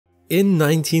In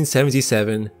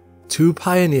 1977, two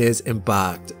pioneers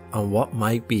embarked on what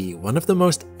might be one of the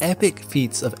most epic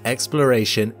feats of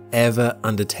exploration ever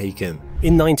undertaken.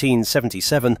 In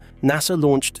 1977, NASA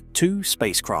launched two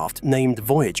spacecraft named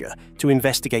Voyager to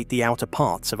investigate the outer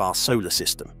parts of our solar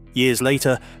system. Years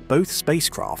later, both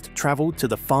spacecraft traveled to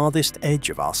the farthest edge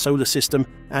of our solar system,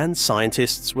 and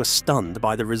scientists were stunned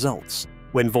by the results.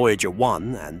 When Voyager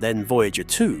 1 and then Voyager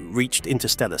 2 reached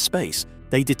interstellar space,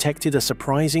 they detected a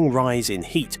surprising rise in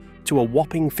heat to a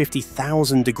whopping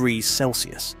 50,000 degrees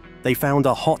Celsius. They found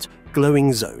a hot,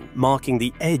 glowing zone marking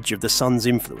the edge of the sun's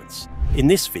influence. In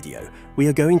this video, we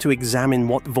are going to examine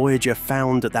what Voyager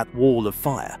found at that wall of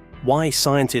fire, why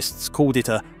scientists called it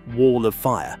a wall of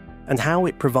fire, and how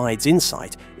it provides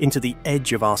insight into the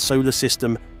edge of our solar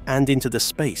system and into the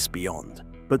space beyond.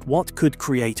 But what could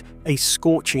create a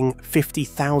scorching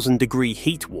 50,000-degree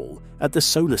heat wall at the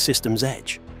solar system's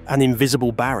edge? An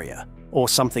invisible barrier, or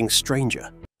something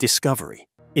stranger? Discovery.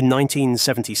 In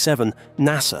 1977,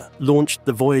 NASA launched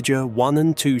the Voyager 1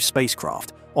 and 2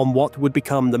 spacecraft on what would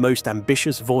become the most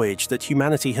ambitious voyage that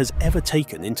humanity has ever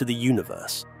taken into the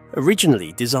universe.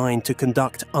 Originally designed to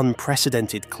conduct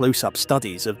unprecedented close-up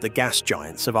studies of the gas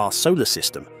giants of our solar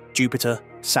system, Jupiter,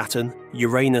 Saturn,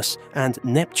 Uranus, and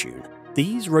Neptune,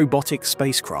 these robotic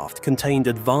spacecraft contained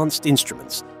advanced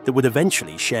instruments that would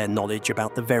eventually share knowledge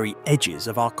about the very edges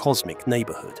of our cosmic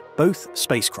neighborhood. Both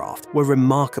spacecraft were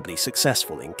remarkably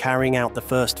successful in carrying out the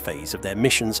first phase of their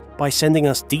missions by sending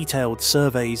us detailed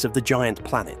surveys of the giant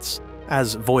planets.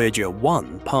 As Voyager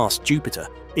 1 passed Jupiter,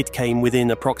 it came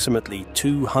within approximately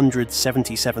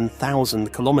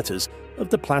 277,000 kilometers of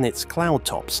the planet's cloud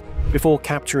tops before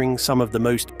capturing some of the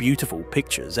most beautiful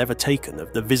pictures ever taken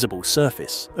of the visible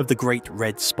surface of the Great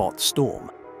Red Spot Storm,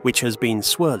 which has been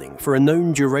swirling for a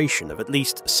known duration of at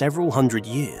least several hundred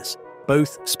years.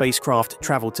 Both spacecraft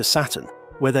traveled to Saturn,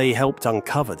 where they helped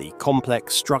uncover the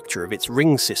complex structure of its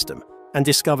ring system and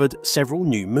discovered several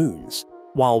new moons.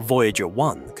 While Voyager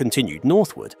 1 continued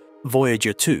northward,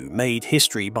 Voyager 2 made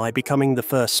history by becoming the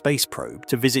first space probe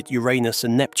to visit Uranus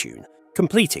and Neptune,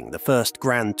 completing the first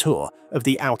grand tour of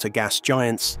the outer gas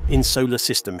giants in solar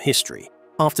system history.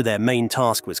 After their main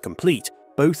task was complete,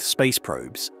 both space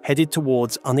probes headed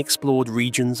towards unexplored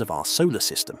regions of our solar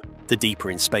system. The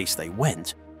deeper in space they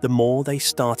went, the more they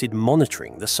started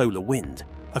monitoring the solar wind,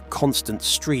 a constant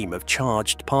stream of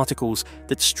charged particles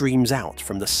that streams out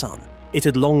from the sun. It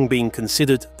had long been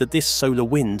considered that this solar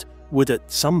wind would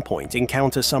at some point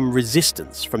encounter some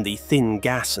resistance from the thin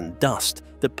gas and dust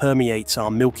that permeates our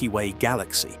Milky Way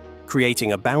galaxy,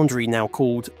 creating a boundary now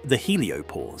called the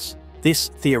heliopause. This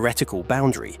theoretical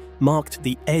boundary marked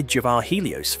the edge of our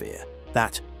heliosphere,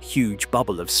 that huge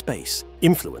bubble of space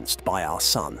influenced by our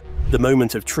sun. The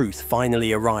moment of truth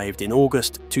finally arrived in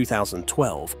August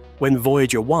 2012, when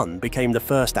Voyager 1 became the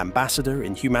first ambassador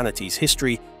in humanity's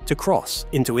history to cross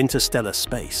into interstellar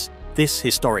space. This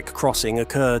historic crossing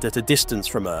occurred at a distance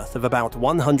from Earth of about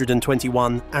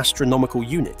 121 astronomical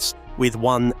units, with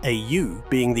 1 AU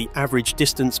being the average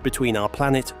distance between our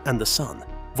planet and the Sun.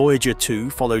 Voyager 2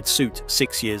 followed suit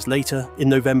 6 years later in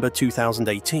November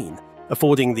 2018,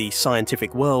 affording the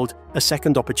scientific world a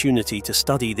second opportunity to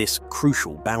study this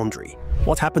crucial boundary.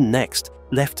 What happened next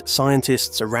left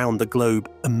scientists around the globe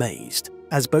amazed.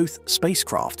 As both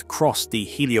spacecraft crossed the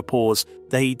heliopause,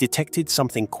 they detected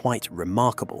something quite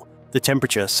remarkable. The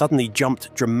temperature suddenly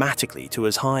jumped dramatically to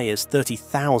as high as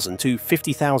 30,000 to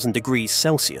 50,000 degrees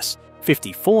Celsius,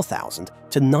 54,000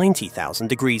 to 90,000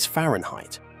 degrees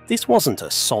Fahrenheit. This wasn't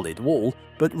a solid wall,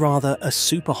 but rather a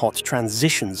superhot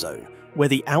transition zone, where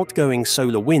the outgoing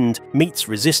solar wind meets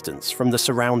resistance from the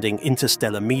surrounding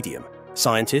interstellar medium.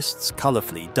 Scientists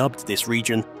colorfully dubbed this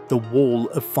region the Wall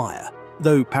of Fire,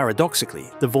 though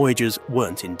paradoxically, the Voyagers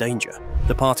weren't in danger.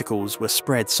 The particles were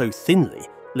spread so thinly,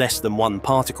 less than 1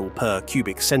 particle per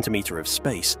cubic centimeter of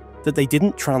space, that they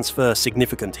didn't transfer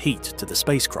significant heat to the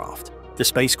spacecraft. The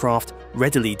spacecraft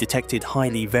readily detected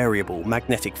highly variable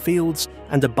magnetic fields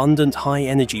and abundant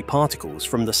high-energy particles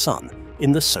from the Sun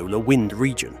in the solar wind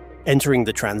region. Entering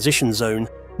the transition zone,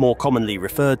 more commonly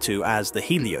referred to as the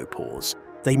heliopause,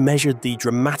 they measured the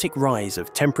dramatic rise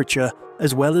of temperature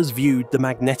as well as viewed the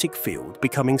magnetic field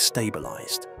becoming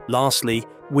stabilized. Lastly,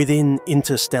 within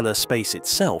interstellar space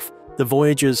itself, the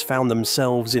Voyagers found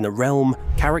themselves in a realm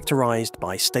characterized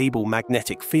by stable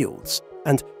magnetic fields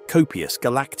and copious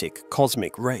galactic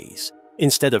cosmic rays.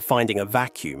 Instead of finding a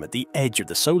vacuum at the edge of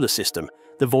the solar system,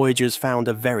 the Voyagers found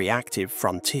a very active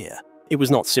frontier. It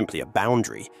was not simply a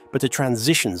boundary, but a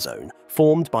transition zone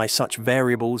formed by such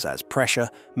variables as pressure,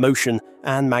 motion,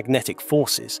 and magnetic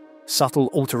forces. Subtle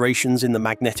alterations in the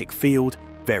magnetic field,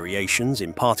 variations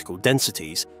in particle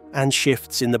densities, and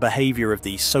shifts in the behavior of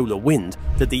the solar wind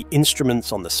that the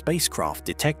instruments on the spacecraft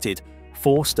detected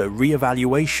forced a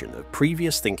re-evaluation of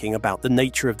previous thinking about the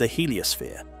nature of the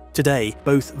heliosphere. Today,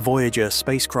 both Voyager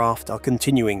spacecraft are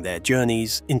continuing their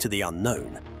journeys into the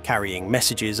unknown, carrying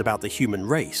messages about the human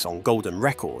race on golden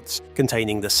records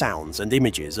containing the sounds and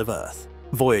images of Earth.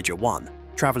 Voyager 1,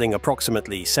 traveling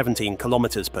approximately 17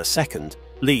 kilometers per second,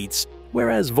 leads,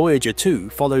 whereas Voyager 2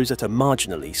 follows at a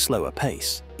marginally slower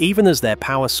pace. Even as their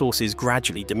power sources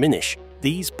gradually diminish,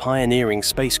 these pioneering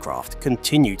spacecraft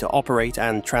continue to operate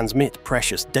and transmit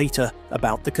precious data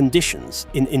about the conditions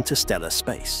in interstellar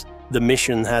space. The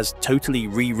mission has totally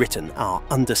rewritten our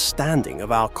understanding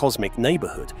of our cosmic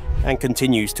neighborhood and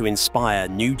continues to inspire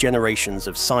new generations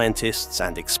of scientists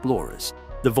and explorers.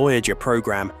 The Voyager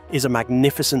program is a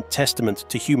magnificent testament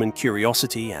to human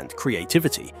curiosity and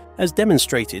creativity, as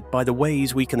demonstrated by the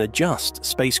ways we can adjust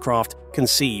spacecraft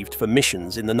conceived for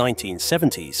missions in the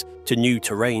 1970s to new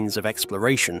terrains of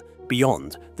exploration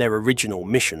beyond their original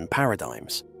mission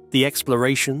paradigms. The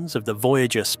explorations of the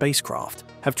Voyager spacecraft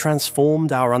have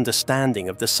transformed our understanding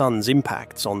of the Sun's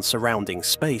impacts on surrounding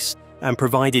space and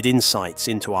provided insights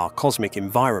into our cosmic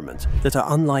environment that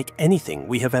are unlike anything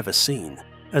we have ever seen.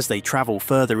 As they travel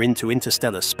further into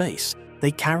interstellar space,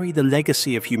 they carry the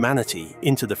legacy of humanity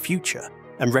into the future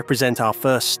and represent our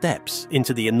first steps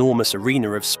into the enormous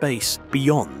arena of space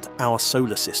beyond our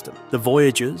solar system. The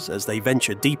Voyagers, as they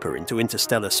venture deeper into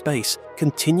interstellar space,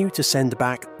 continue to send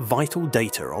back vital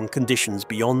data on conditions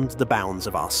beyond the bounds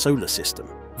of our solar system.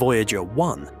 Voyager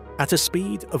 1, at a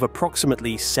speed of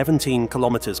approximately 17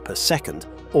 kilometers per second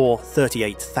or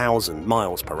 38,000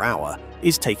 miles per hour,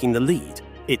 is taking the lead.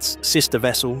 Its sister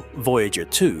vessel, Voyager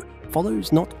 2,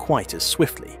 follows not quite as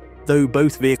swiftly. Though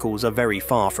both vehicles are very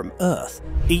far from Earth,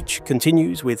 each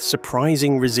continues with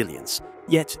surprising resilience,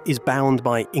 yet is bound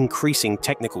by increasing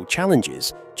technical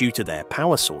challenges due to their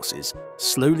power sources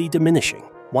slowly diminishing.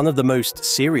 One of the most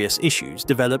serious issues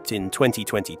developed in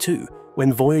 2022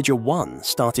 when Voyager 1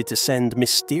 started to send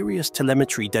mysterious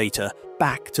telemetry data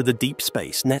back to the Deep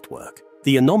Space Network.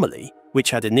 The anomaly, which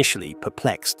had initially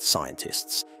perplexed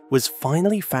scientists, was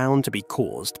finally found to be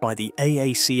caused by the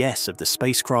AACS of the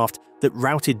spacecraft that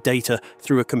routed data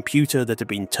through a computer that had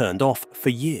been turned off for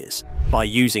years. By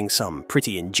using some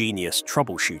pretty ingenious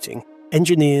troubleshooting,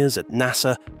 engineers at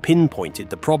NASA pinpointed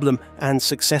the problem and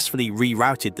successfully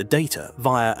rerouted the data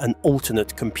via an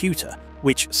alternate computer,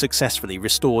 which successfully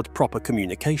restored proper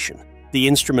communication. The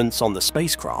instruments on the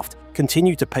spacecraft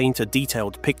continue to paint a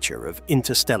detailed picture of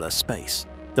interstellar space.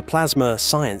 The plasma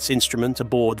science instrument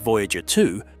aboard Voyager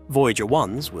 2, Voyager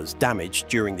 1's was damaged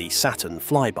during the Saturn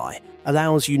flyby,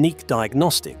 allows unique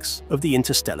diagnostics of the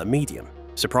interstellar medium.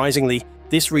 Surprisingly,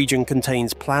 this region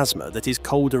contains plasma that is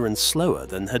colder and slower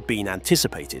than had been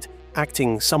anticipated,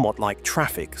 acting somewhat like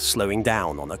traffic slowing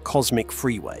down on a cosmic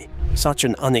freeway. Such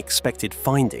an unexpected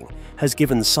finding has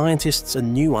given scientists a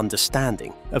new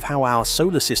understanding of how our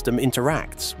solar system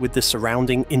interacts with the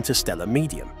surrounding interstellar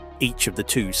medium. Each of the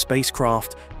two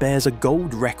spacecraft bears a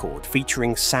gold record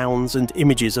featuring sounds and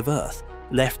images of Earth,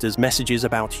 left as messages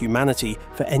about humanity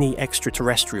for any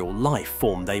extraterrestrial life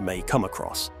form they may come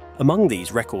across. Among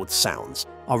these record sounds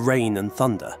are rain and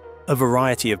thunder, a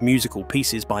variety of musical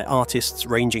pieces by artists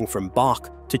ranging from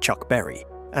Bach to Chuck Berry,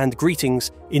 and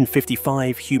greetings in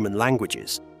 55 human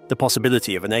languages. The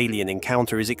possibility of an alien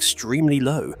encounter is extremely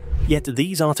low, yet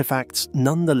these artifacts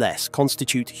nonetheless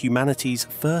constitute humanity's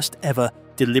first ever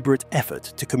deliberate effort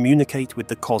to communicate with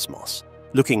the cosmos.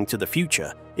 Looking to the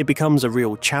future, it becomes a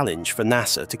real challenge for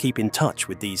NASA to keep in touch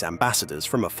with these ambassadors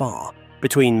from afar.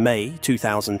 Between May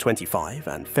 2025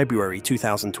 and February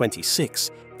 2026,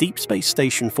 Deep Space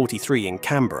Station 43 in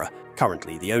Canberra,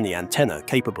 currently the only antenna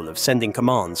capable of sending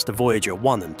commands to Voyager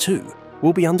 1 and 2,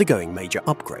 will be undergoing major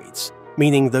upgrades,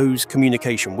 meaning those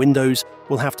communication windows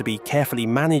will have to be carefully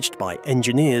managed by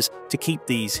engineers to keep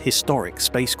these historic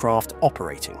spacecraft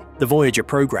operating. The Voyager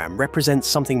program represents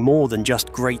something more than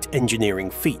just great engineering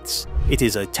feats. It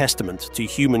is a testament to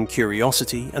human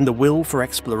curiosity and the will for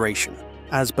exploration.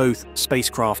 As both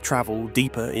spacecraft travel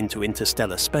deeper into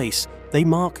interstellar space, they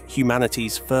mark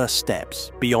humanity's first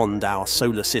steps beyond our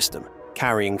solar system,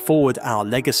 carrying forward our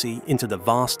legacy into the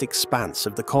vast expanse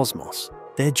of the cosmos.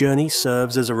 Their journey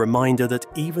serves as a reminder that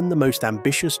even the most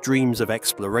ambitious dreams of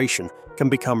exploration can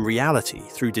become reality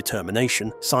through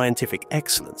determination, scientific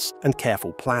excellence, and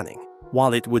careful planning.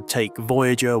 While it would take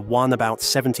Voyager 1 about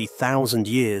 70,000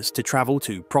 years to travel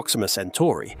to Proxima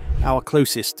Centauri, our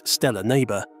closest stellar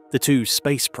neighbor, the two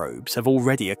space probes have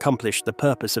already accomplished the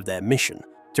purpose of their mission: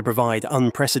 to provide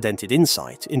unprecedented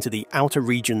insight into the outer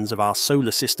regions of our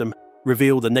solar system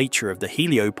reveal the nature of the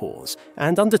heliopause,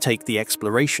 and undertake the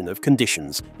exploration of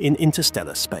conditions in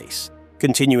interstellar space.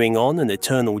 Continuing on an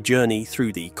eternal journey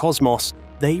through the cosmos,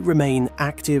 they remain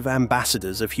active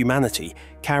ambassadors of humanity,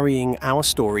 carrying our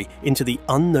story into the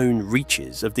unknown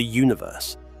reaches of the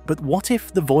universe. But what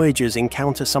if the Voyagers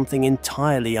encounter something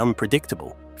entirely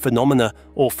unpredictable? Phenomena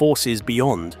or forces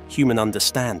beyond human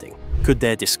understanding? Could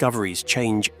their discoveries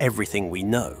change everything we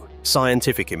know?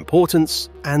 Scientific importance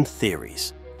and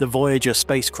theories. The Voyager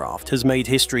spacecraft has made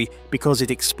history because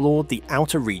it explored the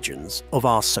outer regions of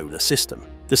our solar system.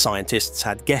 The scientists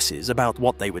had guesses about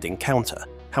what they would encounter.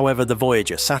 However, the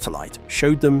Voyager satellite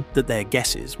showed them that their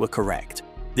guesses were correct.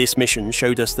 This mission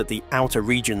showed us that the outer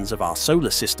regions of our solar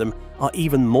system are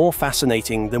even more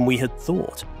fascinating than we had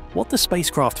thought. What the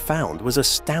spacecraft found was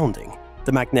astounding.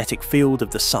 The magnetic field of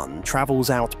the Sun travels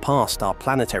out past our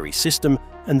planetary system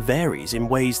and varies in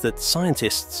ways that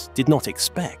scientists did not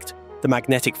expect. The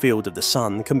magnetic field of the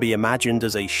Sun can be imagined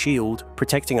as a shield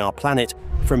protecting our planet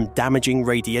from damaging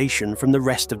radiation from the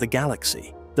rest of the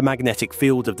galaxy. The magnetic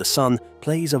field of the Sun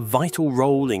plays a vital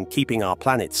role in keeping our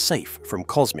planet safe from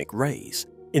cosmic rays.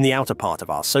 In the outer part of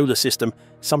our solar system,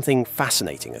 something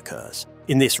fascinating occurs.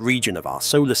 In this region of our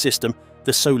solar system,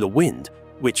 the solar wind,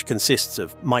 which consists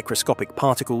of microscopic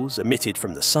particles emitted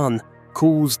from the Sun,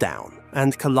 cools down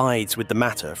and collides with the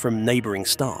matter from neighboring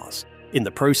stars. In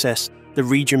the process, the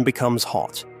region becomes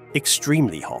hot,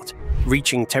 extremely hot,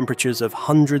 reaching temperatures of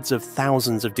hundreds of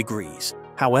thousands of degrees.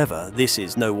 However, this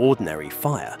is no ordinary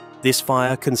fire. This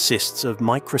fire consists of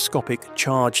microscopic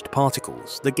charged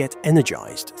particles that get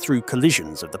energized through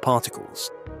collisions of the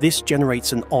particles. This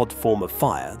generates an odd form of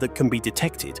fire that can be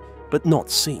detected but not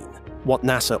seen. What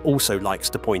NASA also likes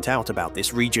to point out about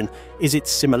this region is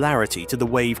its similarity to the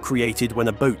wave created when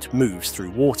a boat moves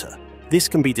through water. This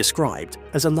can be described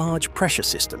as a large pressure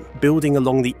system building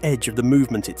along the edge of the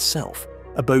movement itself.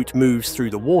 A boat moves through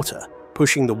the water,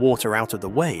 pushing the water out of the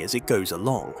way as it goes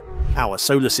along. Our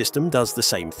solar system does the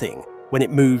same thing when it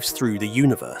moves through the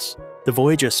universe. The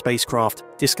Voyager spacecraft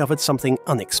discovered something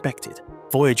unexpected.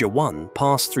 Voyager 1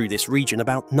 passed through this region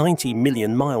about 90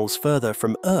 million miles further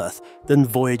from Earth than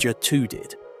Voyager 2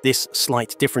 did. This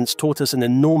slight difference taught us an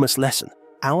enormous lesson.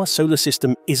 Our solar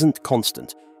system isn't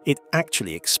constant. It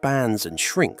actually expands and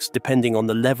shrinks depending on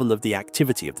the level of the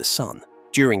activity of the Sun.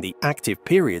 During the active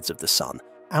periods of the Sun,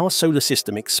 our solar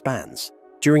system expands.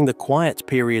 During the quiet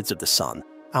periods of the Sun,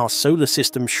 our solar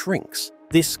system shrinks.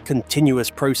 This continuous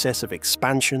process of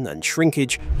expansion and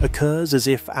shrinkage occurs as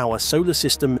if our solar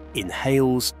system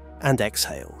inhales and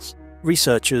exhales.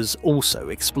 Researchers also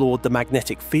explored the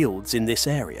magnetic fields in this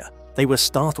area. They were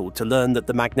startled to learn that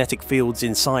the magnetic fields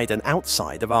inside and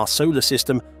outside of our solar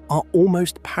system are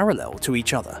almost parallel to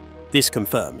each other. This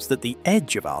confirms that the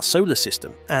edge of our solar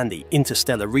system and the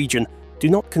interstellar region do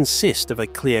not consist of a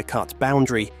clear-cut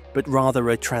boundary, but rather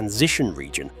a transition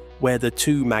region where the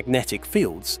two magnetic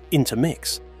fields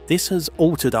intermix. This has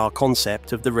altered our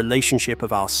concept of the relationship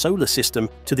of our solar system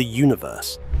to the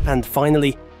universe. And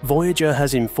finally, Voyager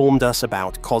has informed us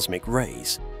about cosmic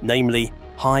rays, namely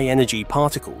high-energy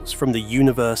particles from the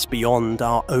universe beyond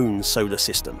our own solar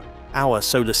system. Our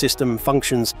solar system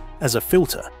functions as a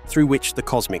filter through which the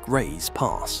cosmic rays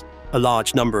pass. A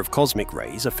large number of cosmic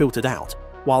rays are filtered out,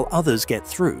 while others get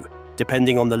through,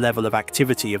 depending on the level of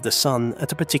activity of the Sun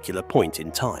at a particular point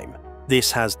in time.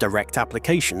 This has direct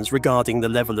applications regarding the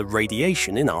level of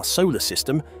radiation in our solar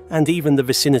system and even the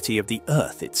vicinity of the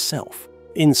Earth itself.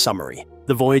 In summary,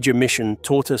 the Voyager mission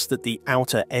taught us that the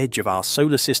outer edge of our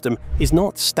solar system is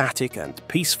not static and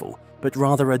peaceful, but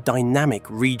rather a dynamic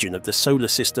region of the solar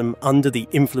system under the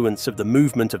influence of the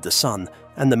movement of the Sun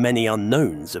and the many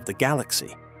unknowns of the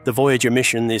galaxy. The Voyager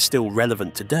mission is still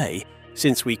relevant today,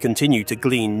 since we continue to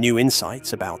glean new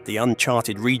insights about the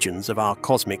uncharted regions of our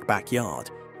cosmic backyard.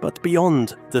 But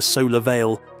beyond the solar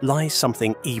veil lies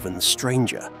something even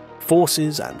stranger.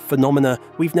 Forces and phenomena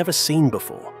we've never seen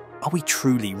before. Are we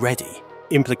truly ready?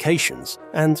 Implications,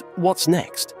 and what's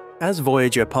next? As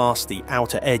Voyager passed the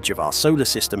outer edge of our solar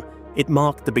system, it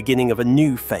marked the beginning of a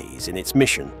new phase in its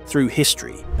mission through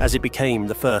history as it became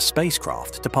the first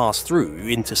spacecraft to pass through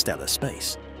interstellar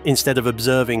space. Instead of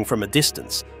observing from a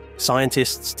distance,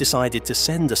 scientists decided to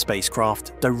send a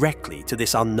spacecraft directly to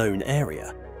this unknown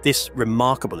area. This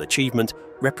remarkable achievement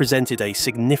represented a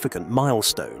significant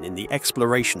milestone in the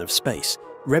exploration of space,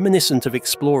 reminiscent of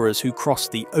explorers who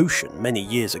crossed the ocean many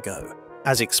years ago.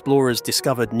 As explorers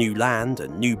discovered new land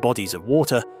and new bodies of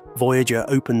water, Voyager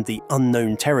opened the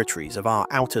unknown territories of our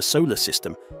outer solar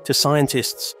system to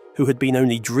scientists who had been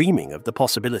only dreaming of the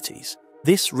possibilities.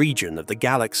 This region of the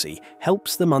galaxy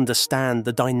helps them understand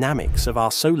the dynamics of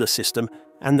our solar system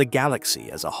and the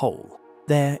galaxy as a whole.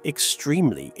 They're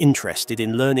extremely interested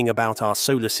in learning about our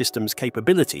solar system's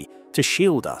capability to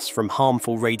shield us from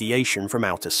harmful radiation from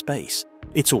outer space.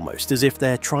 It's almost as if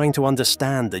they're trying to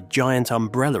understand the giant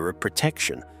umbrella of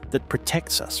protection that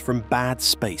protects us from bad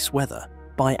space weather.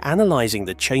 By analyzing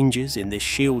the changes in this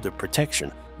shield of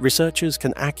protection, researchers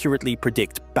can accurately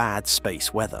predict bad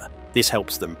space weather. This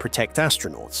helps them protect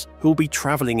astronauts who will be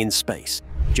traveling in space,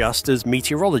 just as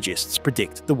meteorologists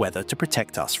predict the weather to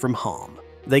protect us from harm.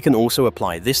 They can also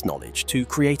apply this knowledge to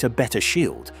create a better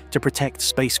shield to protect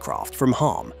spacecraft from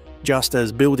harm, just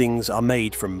as buildings are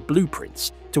made from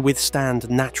blueprints to withstand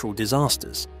natural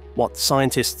disasters. What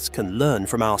scientists can learn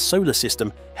from our solar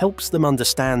system helps them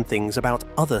understand things about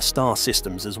other star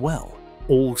systems as well.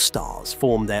 All stars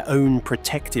form their own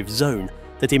protective zone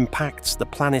that impacts the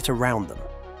planet around them.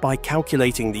 By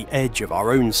calculating the edge of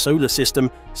our own solar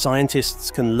system, scientists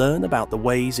can learn about the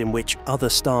ways in which other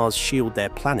stars shield their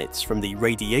planets from the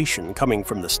radiation coming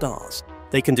from the stars.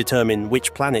 They can determine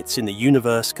which planets in the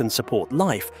universe can support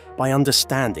life by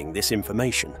understanding this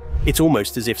information. It's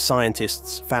almost as if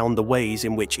scientists found the ways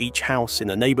in which each house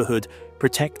in a neighborhood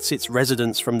protects its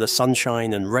residents from the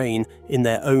sunshine and rain in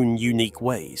their own unique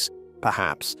ways.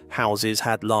 Perhaps houses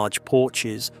had large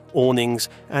porches, awnings,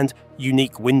 and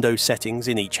unique window settings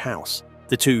in each house.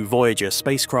 The two Voyager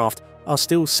spacecraft are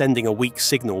still sending a weak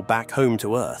signal back home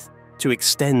to Earth. To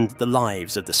extend the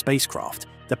lives of the spacecraft,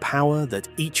 the power that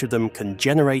each of them can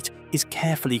generate is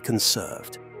carefully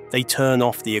conserved. They turn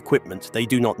off the equipment they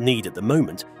do not need at the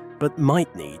moment, but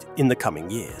might need in the coming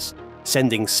years.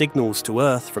 Sending signals to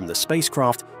Earth from the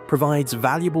spacecraft provides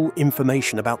valuable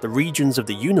information about the regions of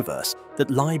the universe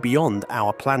that lie beyond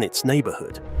our planet's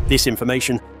neighborhood. This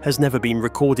information has never been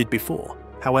recorded before.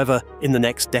 However, in the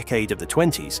next decade of the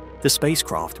 20s, the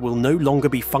spacecraft will no longer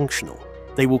be functional.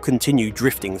 They will continue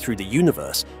drifting through the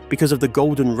universe because of the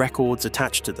golden records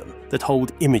attached to them that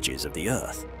hold images of the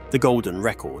Earth. The golden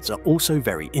records are also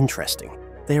very interesting.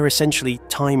 They are essentially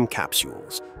time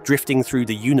capsules drifting through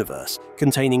the universe,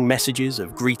 containing messages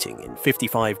of greeting in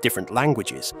 55 different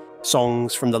languages,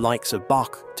 songs from the likes of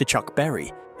Bach to Chuck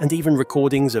Berry, and even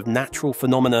recordings of natural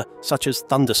phenomena such as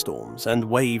thunderstorms and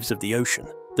waves of the ocean.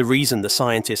 The reason the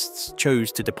scientists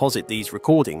chose to deposit these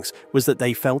recordings was that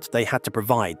they felt they had to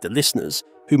provide the listeners,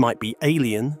 who might be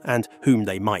alien and whom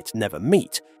they might never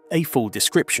meet, a full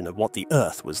description of what the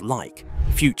Earth was like.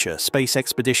 Future space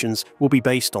expeditions will be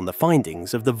based on the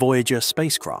findings of the Voyager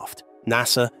spacecraft.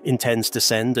 NASA intends to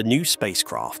send a new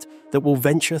spacecraft that will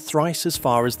venture thrice as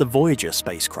far as the Voyager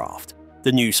spacecraft.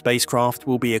 The new spacecraft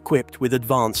will be equipped with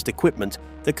advanced equipment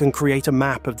that can create a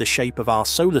map of the shape of our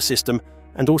solar system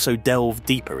and also delve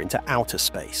deeper into outer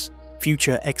space.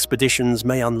 Future expeditions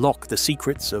may unlock the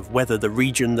secrets of whether the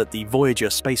region that the Voyager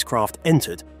spacecraft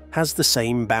entered has the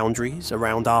same boundaries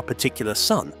around our particular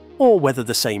sun, or whether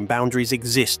the same boundaries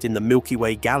exist in the Milky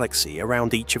Way galaxy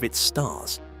around each of its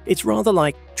stars. It's rather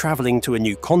like traveling to a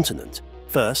new continent.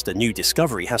 First, a new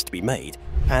discovery has to be made,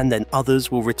 and then others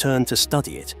will return to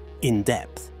study it in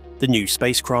depth. The new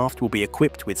spacecraft will be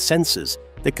equipped with sensors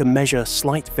that can measure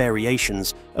slight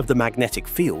variations of the magnetic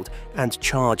field and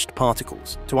charged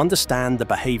particles to understand the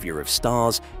behavior of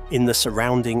stars in the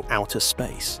surrounding outer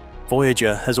space.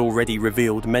 Voyager has already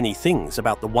revealed many things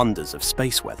about the wonders of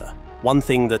space weather. One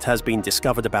thing that has been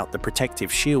discovered about the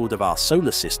protective shield of our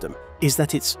solar system is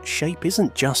that its shape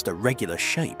isn't just a regular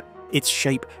shape. Its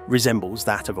shape resembles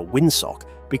that of a windsock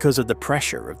because of the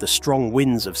pressure of the strong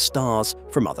winds of stars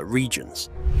from other regions.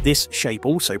 This shape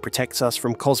also protects us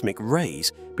from cosmic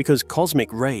rays because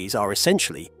cosmic rays are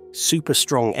essentially super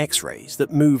strong X-rays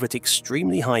that move at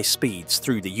extremely high speeds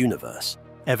through the universe.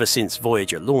 Ever since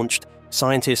Voyager launched,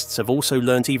 scientists have also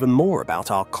learnt even more about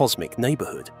our cosmic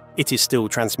neighborhood. It is still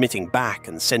transmitting back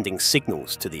and sending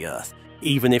signals to the Earth.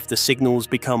 Even if the signals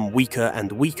become weaker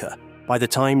and weaker, by the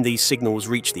time these signals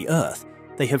reach the Earth,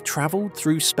 they have traveled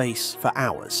through space for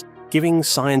hours, giving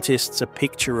scientists a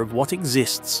picture of what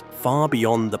exists far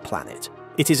beyond the planet.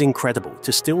 It is incredible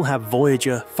to still have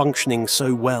Voyager functioning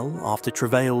so well after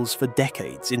travails for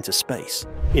decades into space.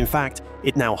 In fact,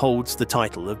 it now holds the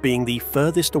title of being the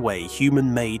furthest away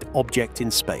human-made object in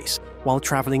space, while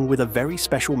traveling with a very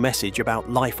special message about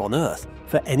life on Earth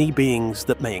for any beings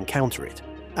that may encounter it.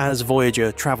 As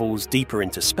Voyager travels deeper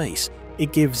into space,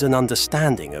 it gives an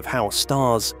understanding of how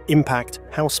stars impact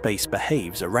how space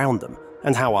behaves around them,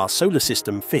 and how our solar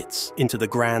system fits into the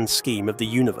grand scheme of the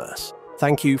universe.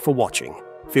 Thank you for watching.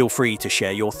 Feel free to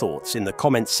share your thoughts in the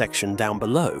comments section down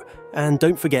below, and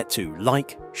don't forget to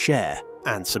like, share,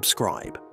 and subscribe.